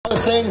the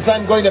things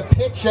I'm going to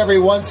pitch every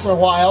once in a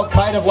while,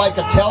 kind of like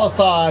a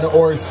telethon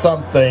or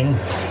something,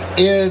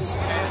 is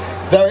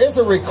there is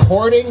a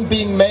recording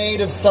being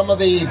made of some of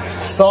the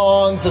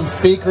songs and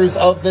speakers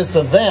of this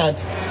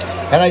event,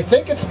 and I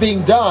think it's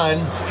being done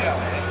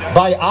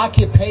by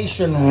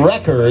Occupation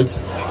Records,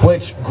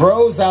 which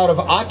grows out of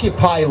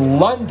Occupy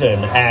London,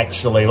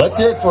 actually. Let's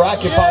hear it for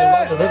Occupy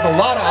London. There's a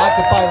lot of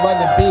Occupy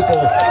London people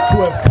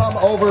who have come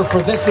over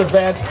for this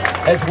event,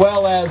 as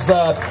well as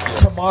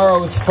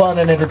tomorrow's fun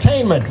and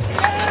entertainment.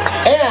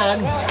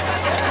 And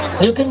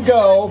you can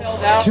go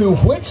to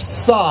Which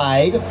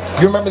Side,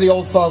 you remember the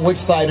old song, Which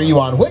Side Are You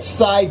On?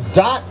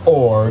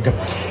 WhичSide.org,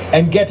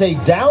 and get a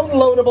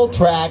downloadable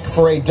track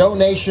for a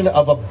donation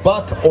of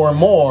 $1 or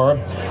more.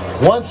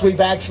 Once we've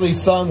actually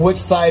sung Which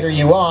Side Are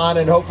You On,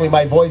 and hopefully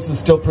my voice is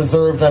still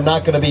preserved, I'm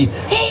not going to be,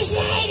 Which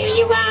side are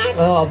you on?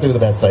 Well, I'll do the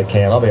best I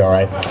can, I'll be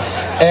alright.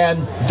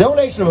 And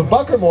donation of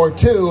 $1 or more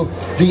to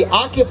the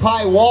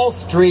Occupy Wall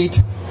Street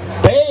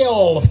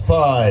Bail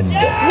Fund.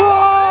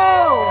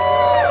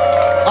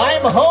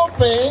 I'm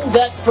hoping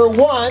that for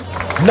once,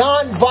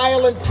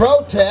 nonviolent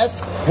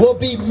protests will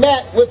be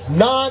met with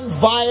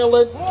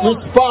nonviolent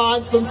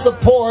response and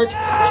support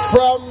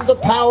from the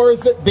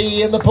powers that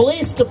be in the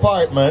police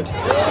department.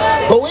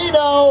 But we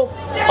know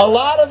a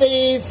lot of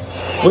these,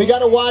 we got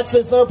to watch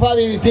this. There'll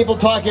probably be people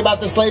talking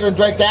about this later in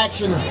direct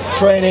action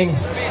training.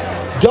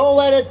 Don't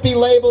let it be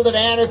labeled an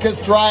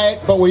anarchist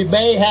riot, but we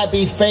may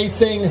be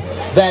facing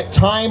that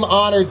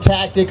time-honored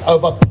tactic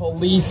of a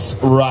police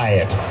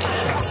riot.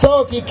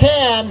 So if you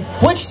can,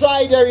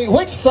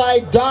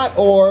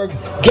 WhичSide.org,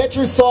 get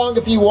your song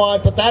if you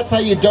want, but that's how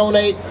you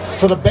donate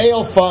for the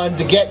bail fund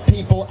to get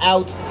people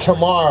out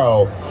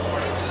tomorrow.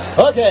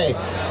 Okay,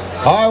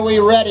 are we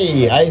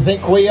ready? I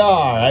think we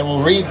are. I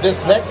will read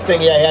this next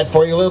thing I had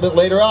for you a little bit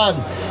later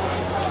on.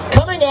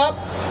 Coming up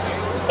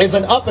is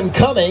an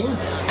up-and-coming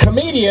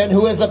comedian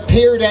who has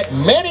appeared at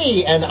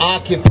many an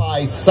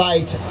Occupy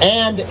site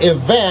and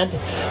event,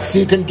 so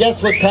you can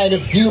guess what kind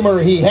of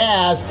humor he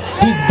has.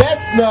 He's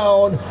best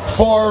known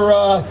for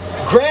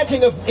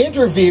granting an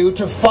interview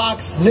to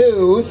Fox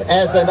News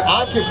as an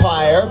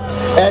occupier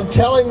and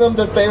telling them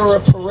that they were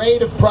a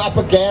parade of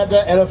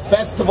propaganda and a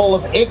festival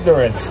of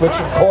ignorance, which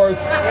of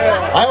course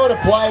I would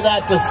apply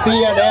that to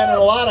CNN and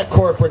a lot of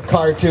corporate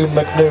cartoon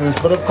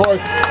McNews, but of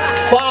course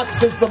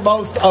Fox is the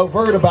most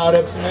overt about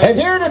it. And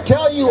here to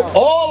tell you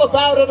all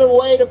about it, a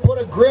way to put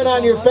a grin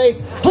on your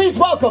face, please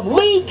welcome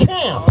Lee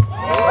Camp.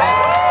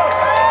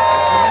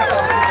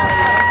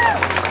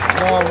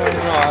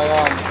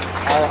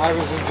 I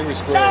was in Dewey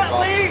Square.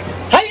 How you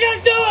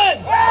guys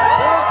doing?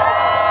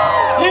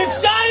 You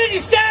excited? You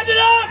standing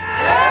up?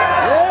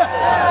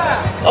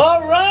 Yeah.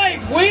 All right.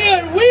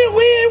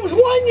 It was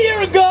 1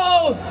 year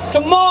ago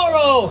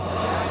tomorrow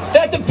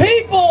that the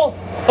people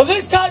of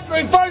this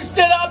country first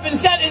stood up and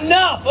said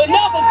enough of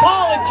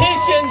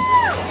politicians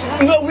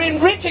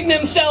enriching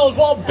themselves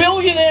while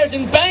billionaires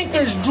and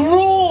bankers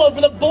drool over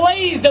the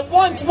blaze that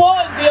once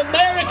was the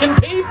American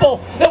people,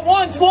 that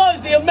once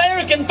was the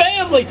American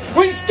family.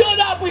 We stood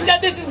up, we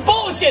said this is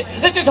bullshit,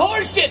 this is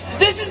horseshit,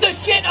 this is the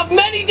shit of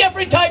many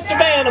different types of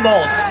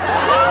animals.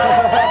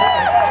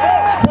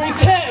 We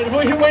did.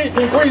 We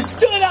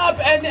stood up,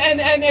 and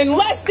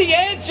unless the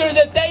answer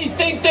that they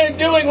think they're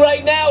doing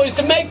right now is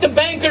to make the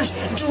bankers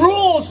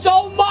drool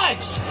so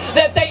much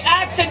that they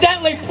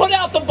accidentally put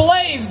out the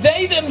blaze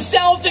they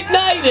themselves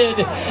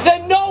ignited,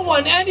 then no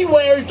one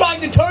anywhere is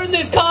trying to turn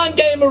this con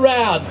game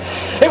around.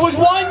 It was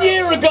 1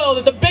 year ago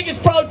that the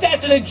biggest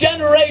protest in a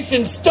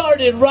generation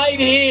started right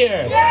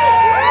here.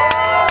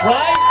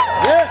 Right?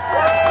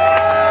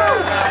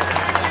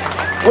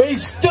 We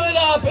stood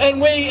up and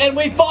we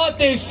fought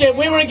this shit.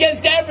 We were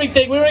against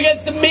everything. We were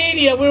against the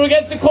media. We were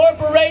against the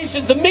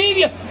corporations. The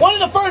media, one of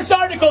the first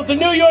articles the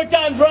New York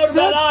Times wrote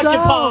about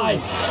Occupy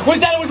was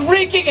that it was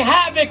wreaking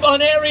havoc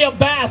on area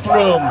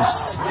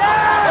bathrooms.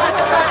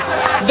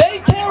 They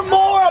care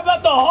more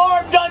about the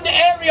harm done to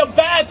area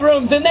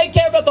bathrooms than they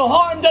care about the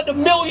harm done to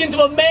millions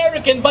of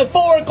Americans by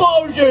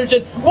foreclosures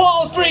and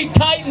Wall Street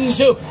titans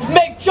who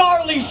make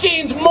Charlie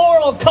Sheen's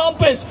moral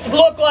compass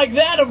look like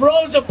that of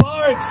Rosa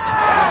Parks.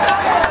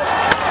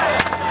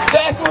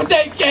 That's what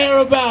they care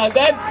about.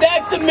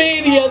 That's the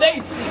media.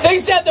 They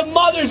said the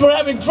mothers were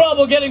having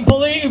trouble getting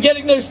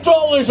their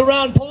strollers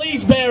around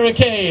police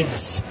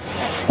barricades.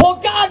 Well,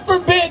 God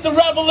forbid the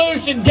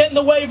revolution get in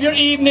the way of your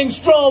evening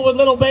stroll with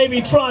little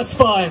baby trust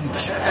fund.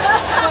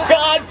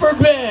 God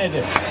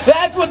forbid.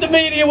 That's what the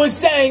media was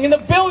saying. And the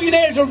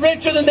billionaires are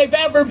richer than they've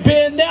ever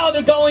been. Now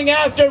they're going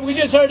after, we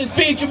just heard a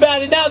speech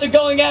about it, now they're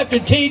going after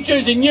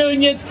teachers and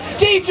unions.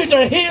 Teachers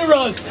are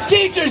heroes.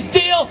 Teachers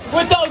deal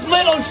with those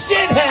little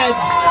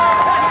shitheads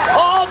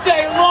all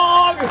day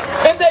long,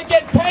 and they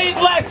get paid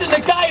less than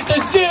the guy at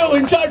the zoo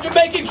in charge of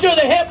making sure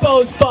the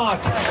hippos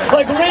fuck.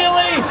 Like,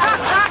 really?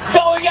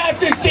 Going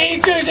after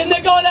teachers, and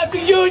they're going after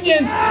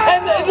unions,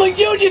 and the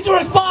unions are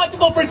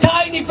responsible for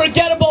tiny,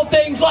 forgettable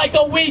things like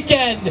a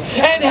weekend,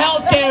 and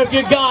healthcare if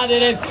you got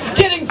it, and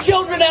getting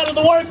children out of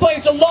the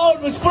workplace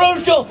alone was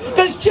crucial,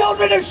 because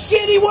children are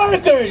shitty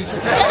workers.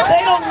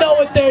 They don't know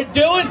what they're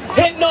doing.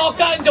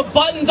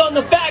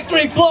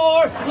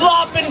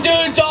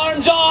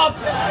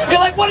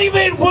 do you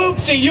mean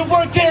whoopsie? You've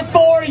worked here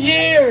 4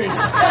 years.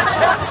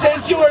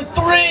 Since you were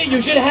 3,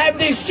 you should have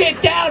this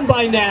shit down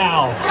by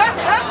now.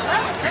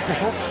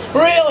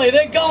 Really,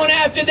 they're going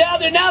after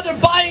now they're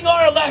buying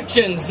our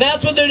elections.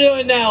 That's what they're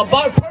doing now.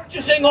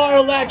 Purchasing our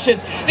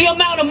elections. The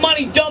amount of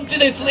money dumped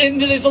into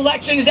this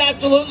election is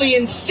absolutely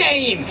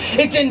insane.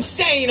 It's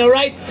insane, all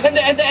right? And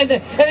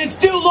it's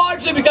due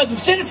largely because of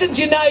Citizens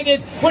United,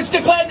 which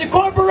declared that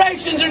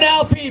corporations are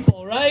now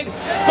people, right?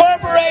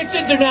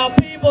 Corporations are now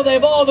people. They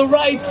have all the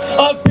rights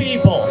of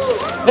people.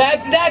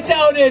 That's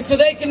how it is. So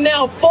they can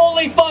now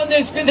fully fund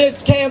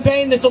this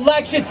campaign, this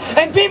election.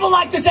 And people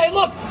like to say,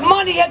 look,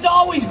 money has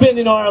always been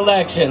in our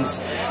elections.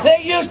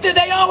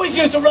 They always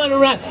used to run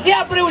around.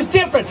 Yeah, but it was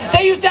different.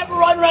 They used to have to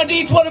run around to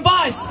each one of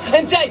us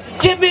and say,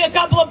 give me a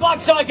couple of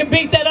bucks so I can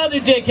beat that other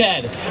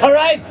dickhead. All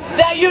right?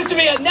 That used to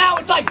be it. Now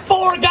it's like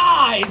 4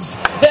 guys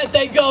that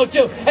they go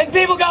to. And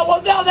people go,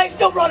 well, no, they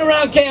still run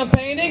around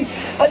campaigning,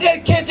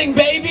 kissing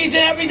babies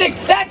and everything.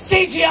 That's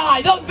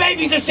CGI. Those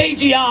babies are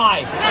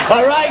CGI.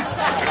 All right?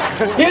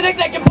 You think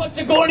they can put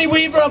Sigourney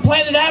Weaver on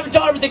Planet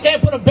Avatar, but they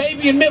can't put a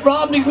baby in Mitt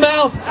Romney's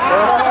mouth?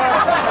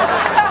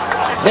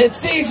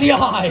 It's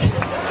CGI.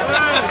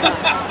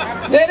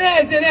 It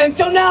is, and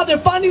so now they're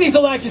funding these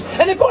elections,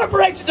 and the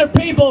corporations are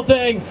people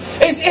thing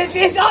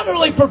is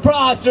utterly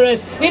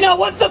preposterous. You know,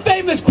 what's the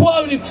famous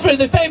quote for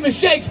the famous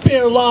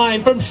Shakespeare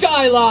line from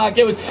Shylock?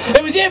 It was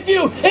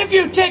if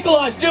you tickle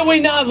us, do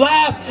we not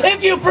laugh?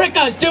 If you prick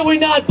us, do we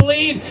not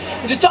bleed?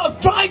 So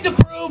trying to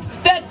prove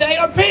that they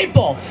are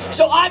people.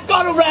 So I've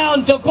gone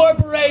around to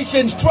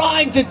corporations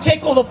trying to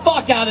tickle the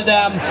fuck out of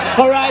them,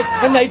 all right?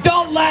 And they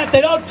don't laugh,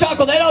 they don't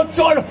chuckle, they don't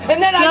chortle.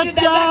 And then I did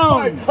that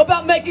next part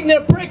about making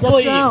their prick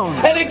bleed.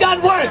 And it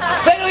doesn't work.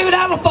 They don't even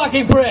have a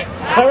fucking prick,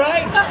 all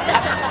right?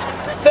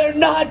 They're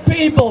not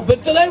people,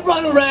 but so they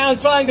run around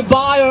trying to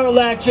buy our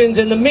elections,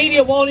 and the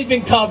media won't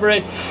even cover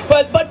it.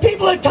 But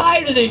people are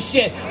tired of this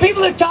shit.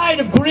 People are tired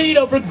of greed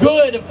over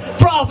good, of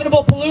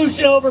profitable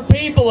pollution over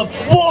people, of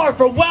war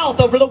for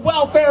wealth over the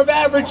welfare of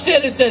average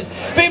citizens.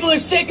 People are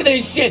sick of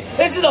this shit.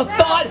 This is a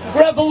thought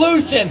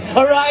revolution,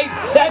 all right?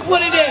 That's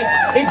what it is.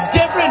 It's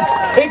different.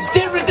 It's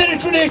different than a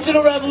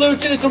traditional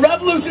revolution. It's a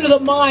revolution of the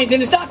mind,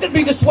 and it's not going to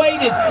be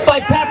dissuaded by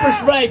pepper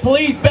spray,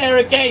 police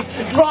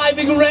barricades,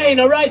 driving rain,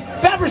 all right?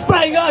 Pepper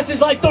spraying us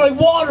is like throwing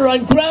water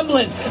on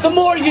gremlins. The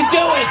more you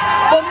do it,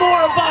 the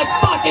more of us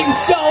fucking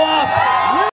show up.